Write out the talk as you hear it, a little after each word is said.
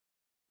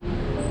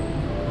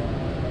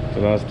So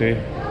last day,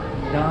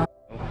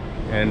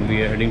 and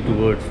we are heading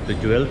towards the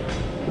Jewel.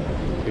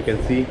 You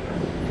can see.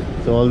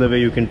 So all the way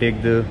you can take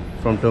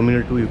from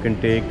Terminal 2 you can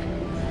take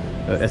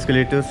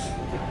escalators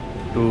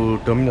to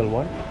Terminal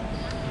 1.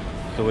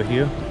 So over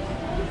here,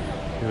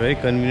 very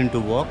convenient to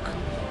walk.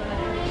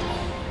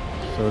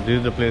 So this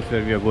is the place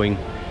where we are going.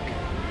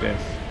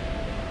 Yes.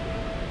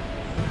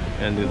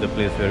 And this is the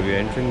place where we are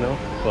entering now,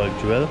 called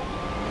Jewel.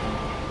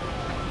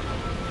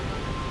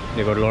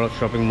 They got a lot of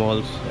shopping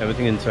malls,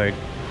 everything inside.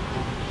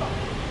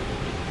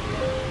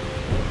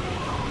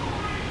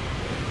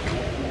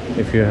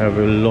 If you have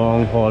a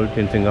long halt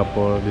in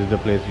Singapore, this is the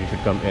place you should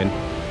come in.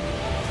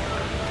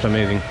 It's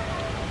amazing.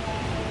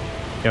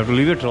 You have to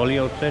leave your trolley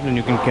outside and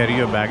you can carry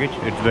your baggage.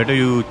 It's better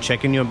you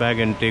check in your bag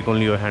and take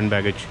only your hand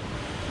baggage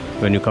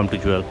when you come to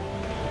Jewel.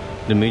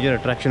 The major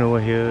attraction over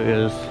here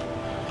is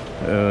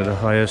the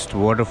highest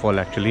waterfall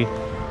actually,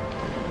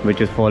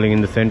 which is falling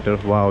in the center.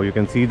 Wow, you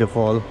can see the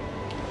fall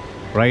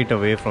right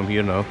away from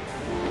here now.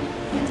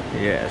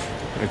 Yes,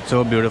 it's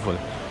so beautiful.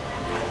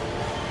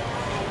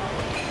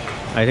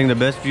 I think the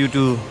best view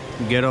to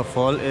get a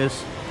fall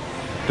is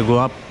to go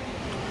up,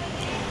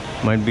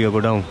 might be a go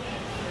down.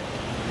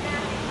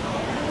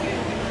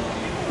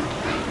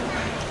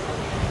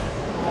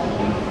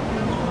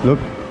 Look.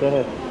 Go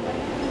ahead.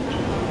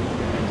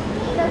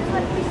 That's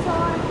what we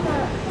saw at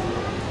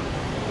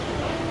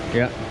the...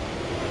 Yeah.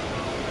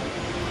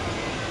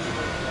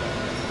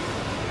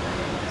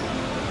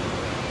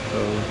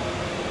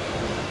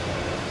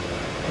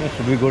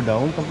 Should we go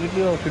down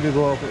completely or should we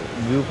go up,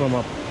 view from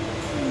up?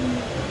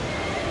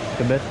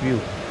 The best view.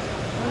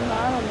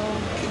 I don't know.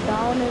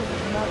 Down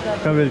is not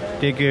that. Come, we'll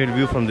take a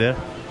view from there.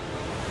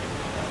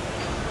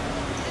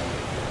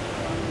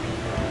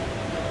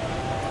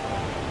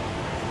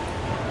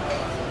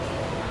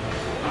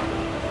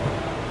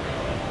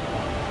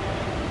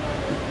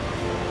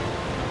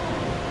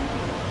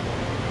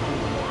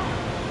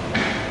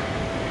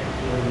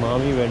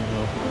 Mommy went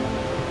now.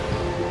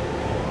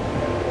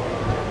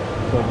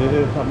 So this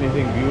is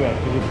amazing view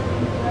actually.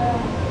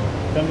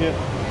 Come here.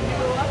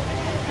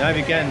 Yeah,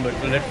 we can, but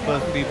let's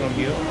first see from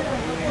here.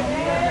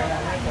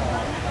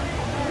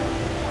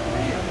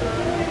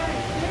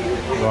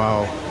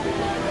 Wow.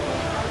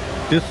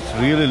 This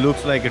really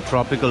looks like a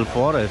tropical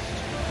forest.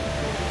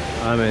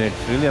 I mean,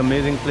 it's really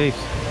amazing place.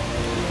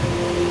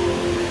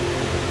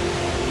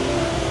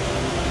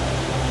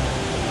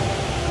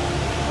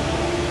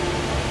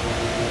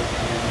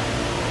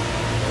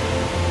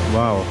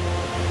 Wow.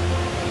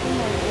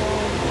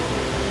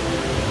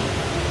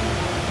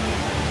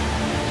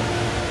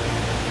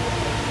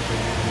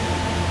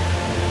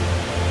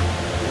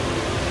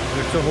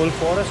 It's a whole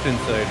forest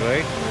inside,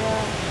 right?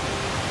 Yeah.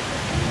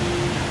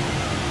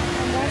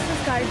 And that's the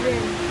sky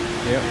train.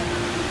 Yeah.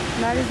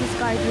 That is the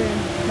sky train.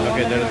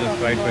 Okay, that is the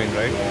sky train,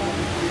 right?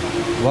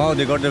 Yeah. Wow,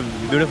 they got the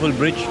beautiful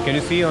bridge. Can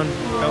you see on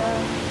top?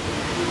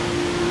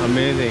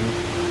 Amazing.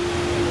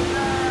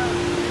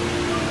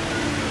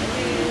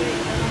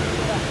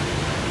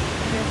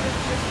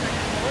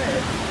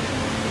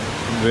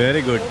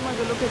 Very good. Oh my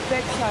God, look at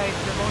that side,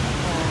 the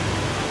waterfall.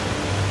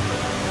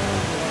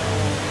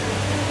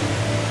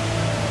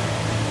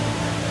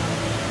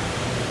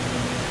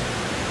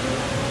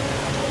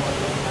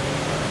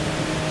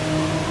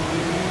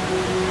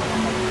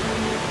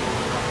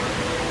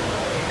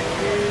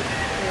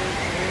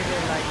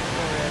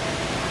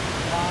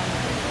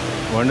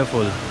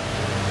 Wonderful.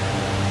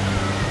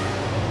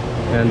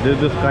 And this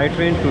is the sky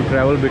train to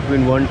travel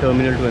between one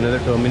terminal to another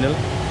terminal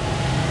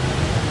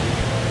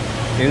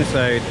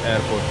inside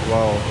airport.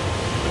 Wow,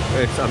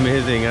 it's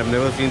amazing. I've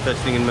never seen such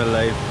thing in my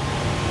life.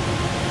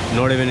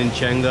 Not even in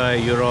Shanghai,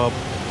 Europe,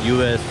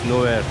 US,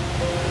 nowhere.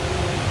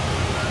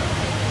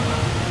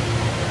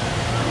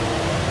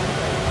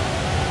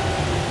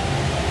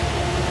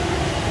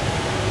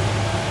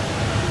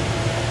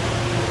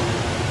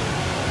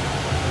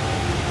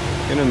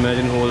 Can you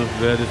imagine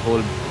where this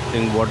whole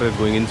thing, water is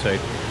going inside?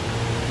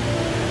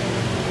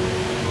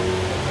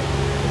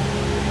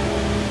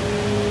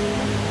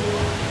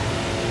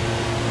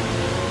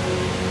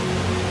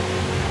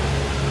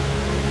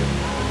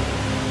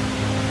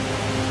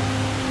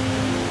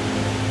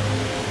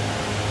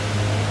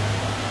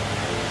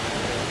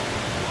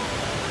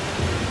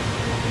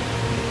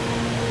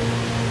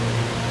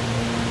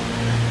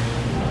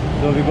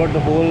 So we got the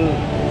whole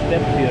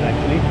steps here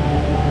actually,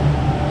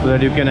 so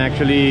that you can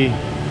actually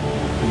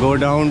go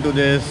down to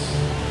this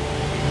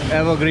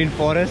evergreen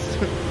forest.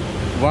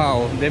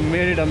 Wow, they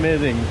made it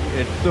amazing.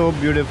 It's so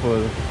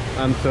beautiful.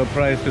 I'm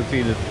surprised to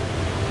see this.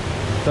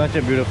 Such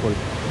a beautiful.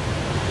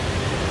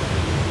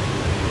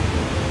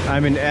 I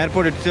mean,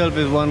 airport itself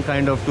is one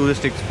kind of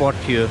touristic spot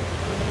here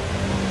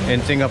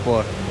in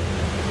Singapore.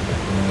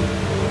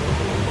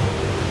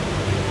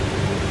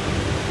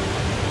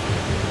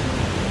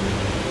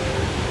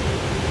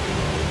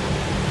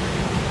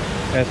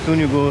 As soon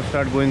you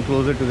start going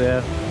closer to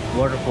the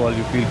waterfall,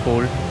 you feel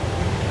cold.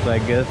 So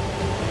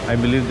I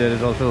believe there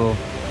is also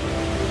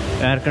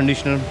air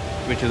conditioner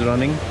which is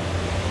running.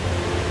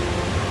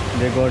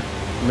 They got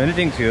many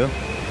things here.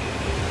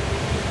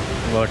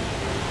 But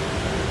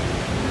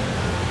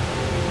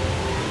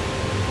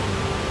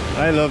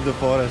I love the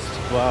forest.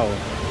 Wow,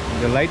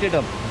 they light it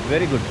up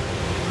very good.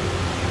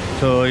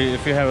 So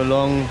if you have a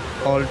long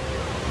halt,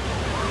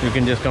 you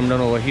can just come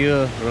down over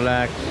here,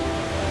 relax,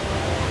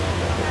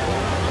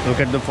 look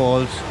at the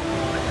falls.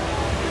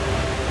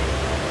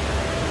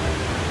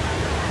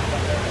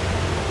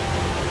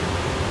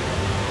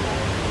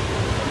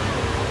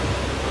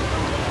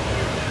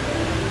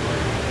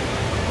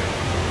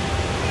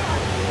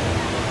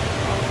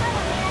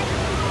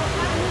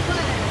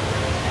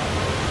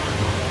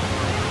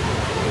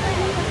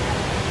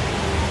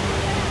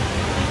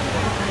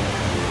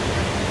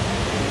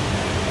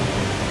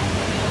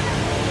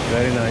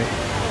 Very nice.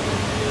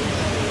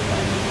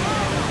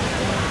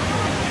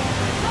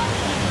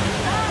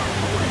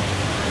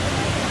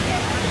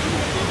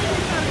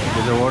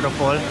 There's a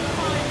waterfall.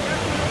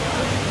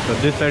 So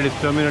this side is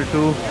Terminal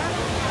 2,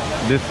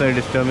 this side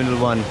is Terminal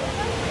 1.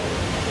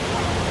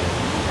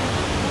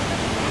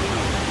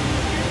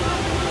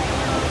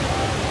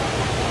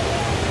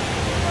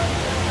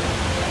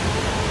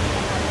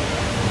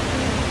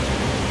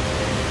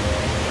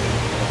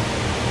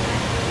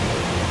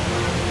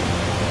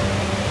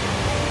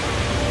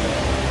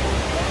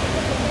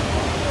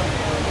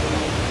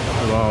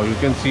 Wow, you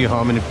can see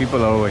how many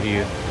people are over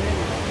here.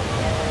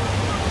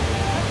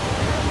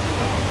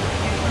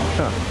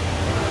 Huh.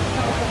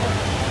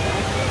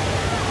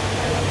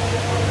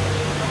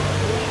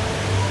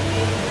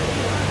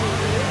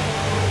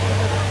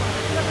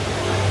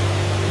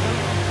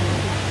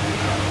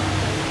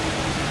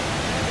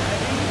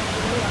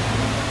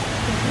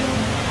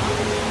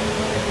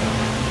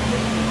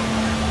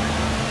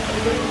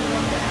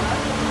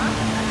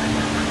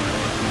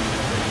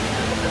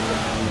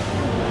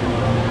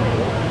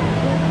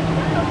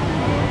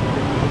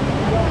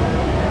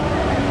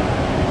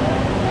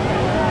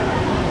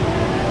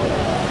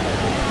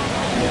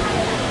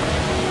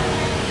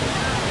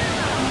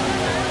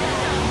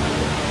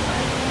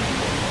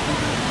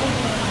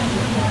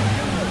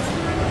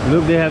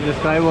 Look, they have the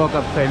skywalk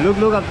upside.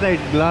 Look upside,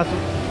 glass.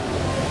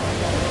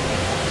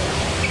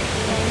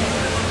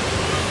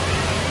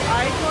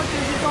 I thought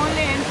this is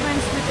only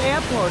entrance with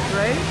airport,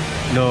 right?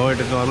 No, it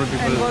is normal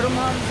people. And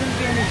Gorumhamsen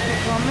can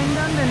come in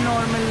the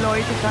normal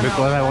Leute can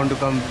Because I want to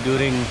come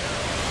during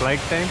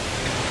flight time.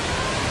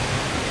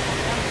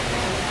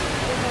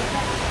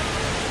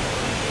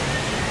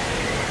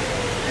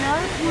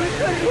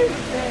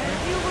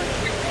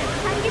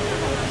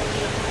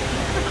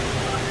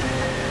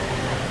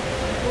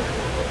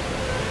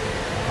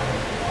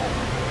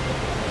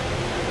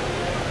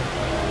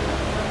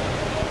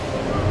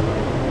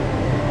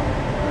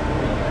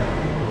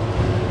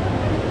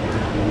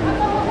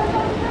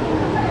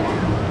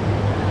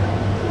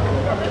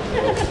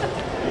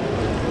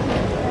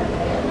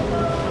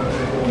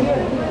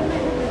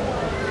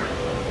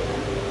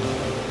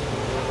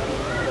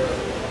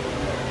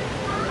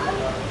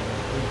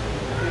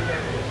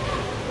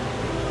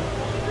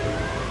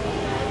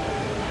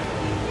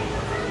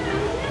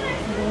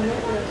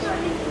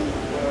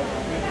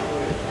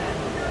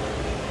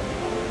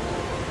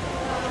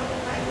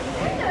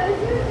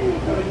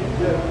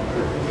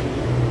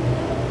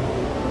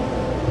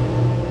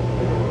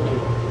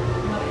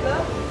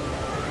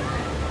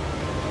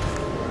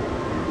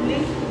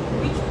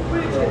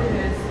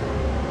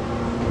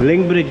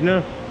 Link bridge, no?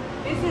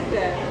 Is it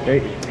there?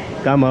 Hey,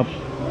 come up.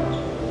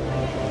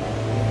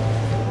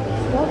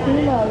 Stop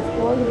doing that.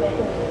 Spoil the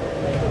button.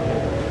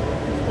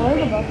 Spoil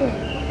the button.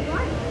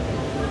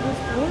 Just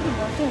spoil the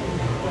button.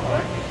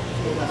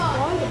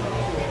 Spoil the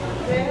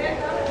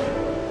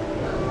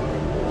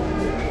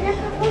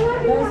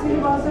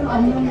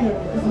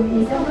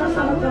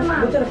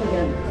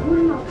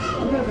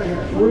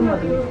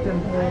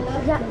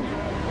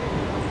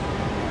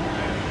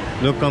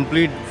Look,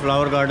 complete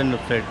flower garden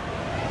upside.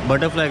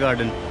 Butterfly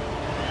garden.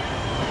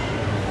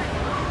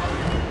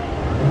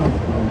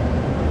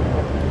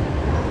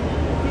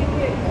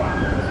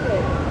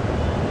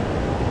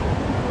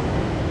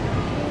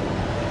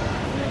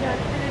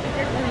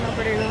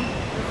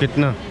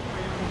 कितना?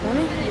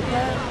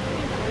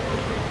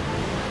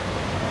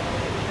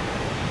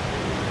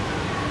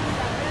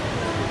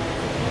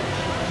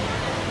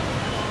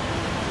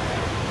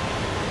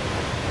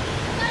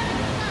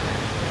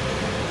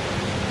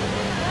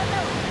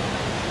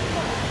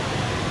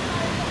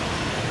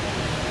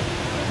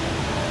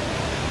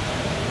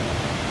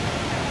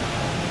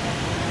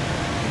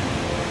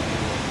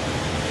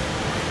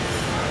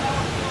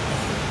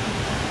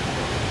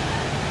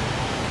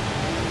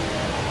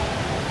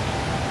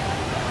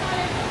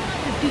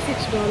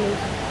 $56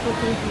 for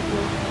 3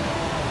 people.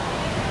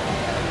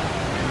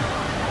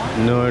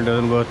 No, it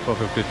doesn't work for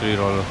 $53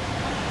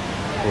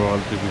 for all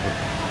 3 people.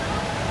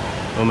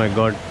 Oh my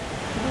god.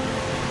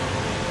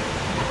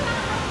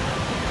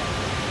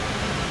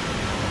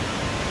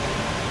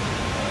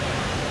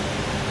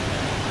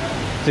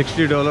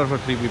 $60 for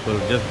 3 people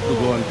just to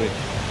go on bridge.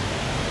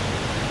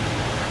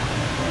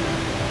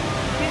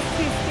 This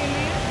system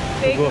is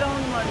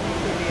playground one.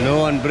 No,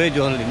 on bridge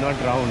only, not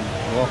round.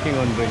 Walking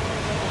on bridge.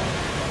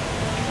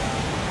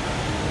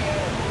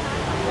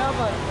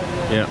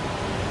 Yeah.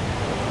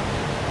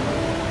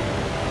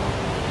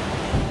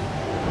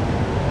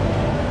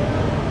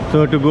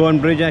 So to go on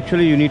bridge,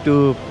 actually you need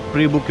to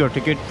pre-book your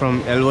ticket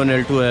from L1,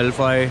 L2,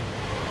 L5.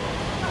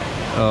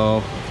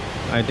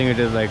 I think it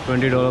is like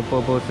 $20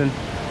 per person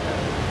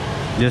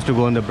just to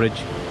go on the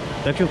bridge.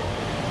 Dakshu,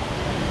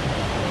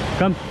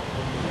 come.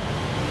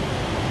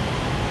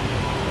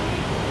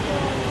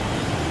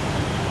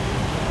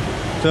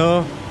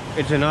 So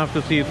it's enough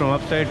to see from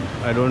upside.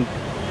 It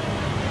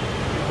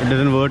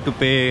doesn't worth to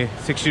pay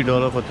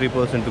 $60 for 3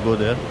 person to go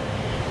there.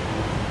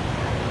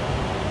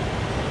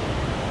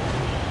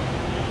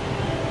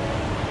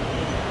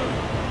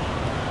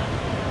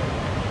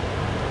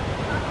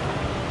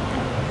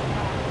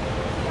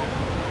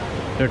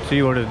 Let's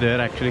see what is there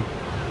actually.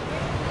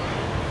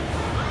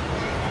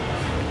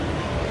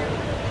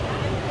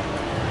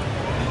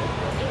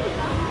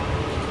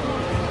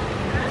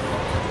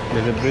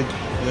 There's a bridge,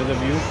 there's a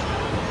view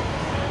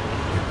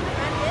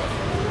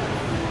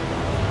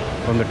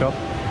from the top.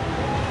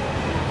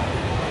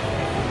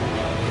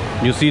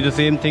 You see the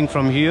same thing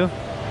from here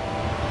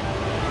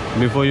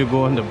before you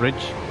go on the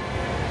bridge.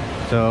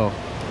 So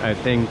I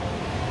think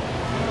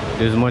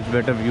there's much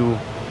better view.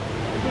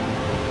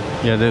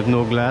 Yeah, there's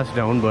no glass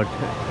down, but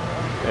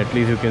at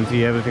least you can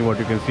see everything what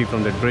you can see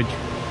from that bridge.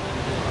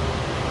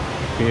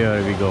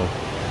 Here we go.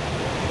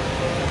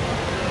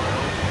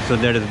 So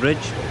that is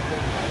bridge.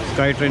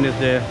 Sky train is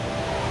there,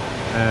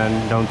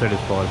 and downside is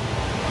fall.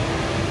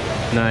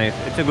 Nice.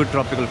 It's a good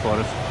tropical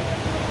forest.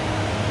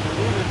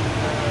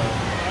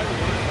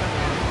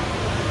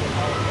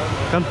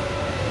 Come.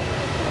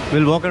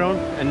 We'll walk around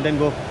and then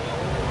go.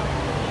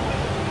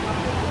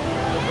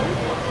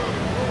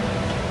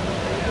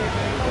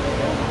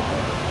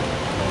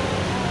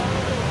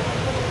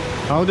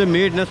 How they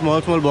made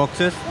small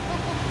boxes,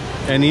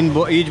 and in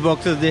each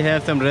boxes they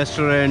have some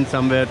restaurant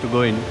somewhere to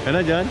go in. Hai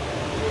na, Jan?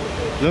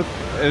 Look,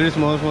 very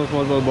small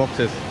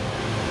boxes.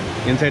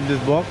 Inside this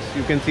box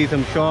you can see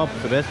some shops,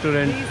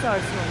 restaurants. These are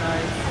so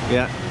nice.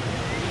 Yeah.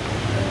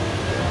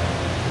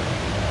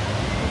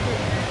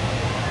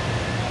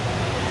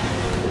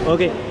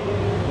 Okay,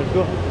 let's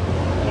go.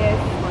 Yes,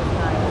 it was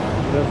nice.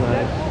 It was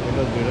nice. It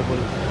was beautiful.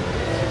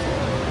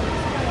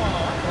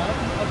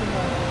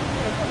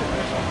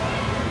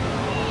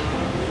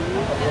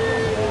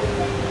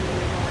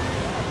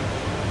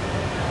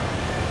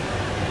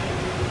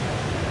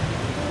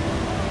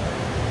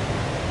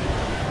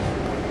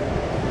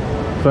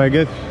 So I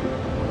guess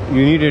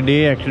you need a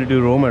day actually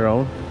to roam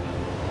around.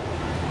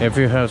 If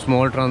you have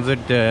small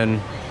transit, then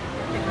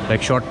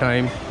like short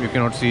time, you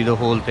cannot see the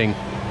whole thing.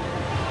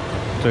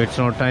 So it's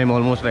now time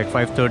almost like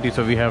 5:30,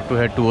 so we have to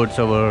head towards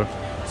our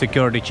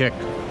security check.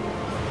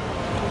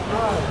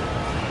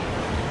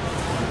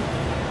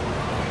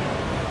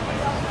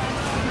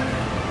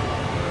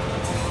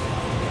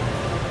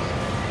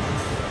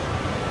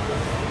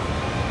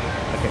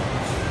 Okay,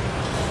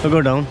 so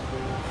go down.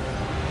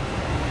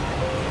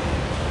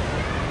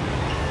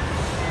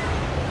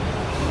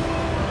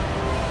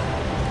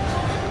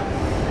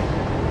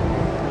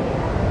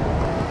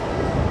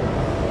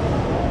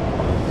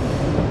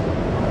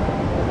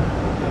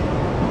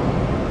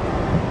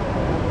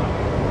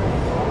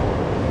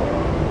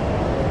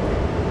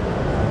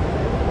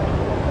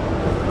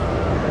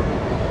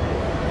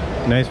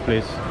 Nice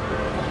place.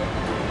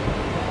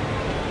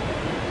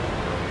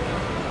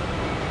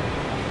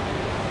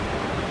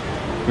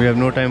 We have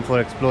no time for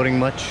exploring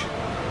much,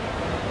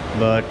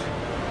 but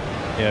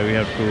yeah, we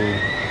have to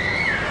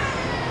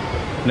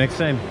next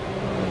time.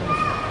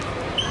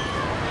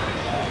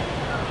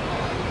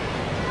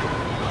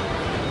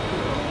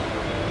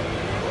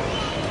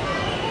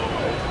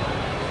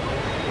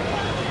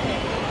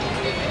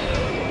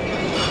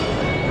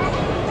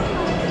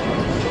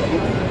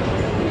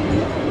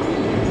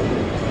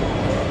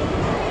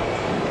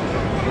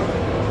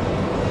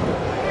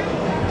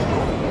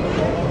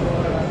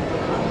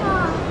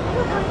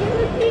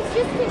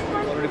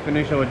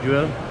 Finished our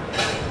Jewel,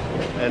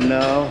 and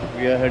now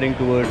we are heading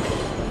towards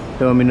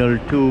Terminal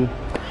 2.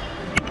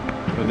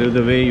 So there is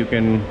a way you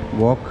can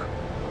walk.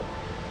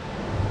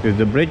 There is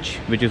the bridge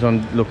which is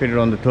located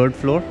on the 3rd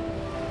floor,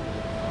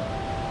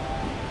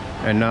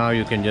 and now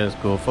you can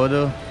just go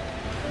further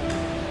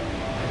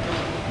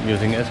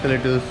using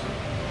escalators.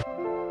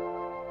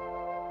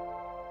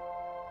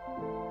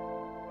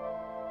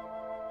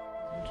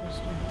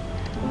 Interesting.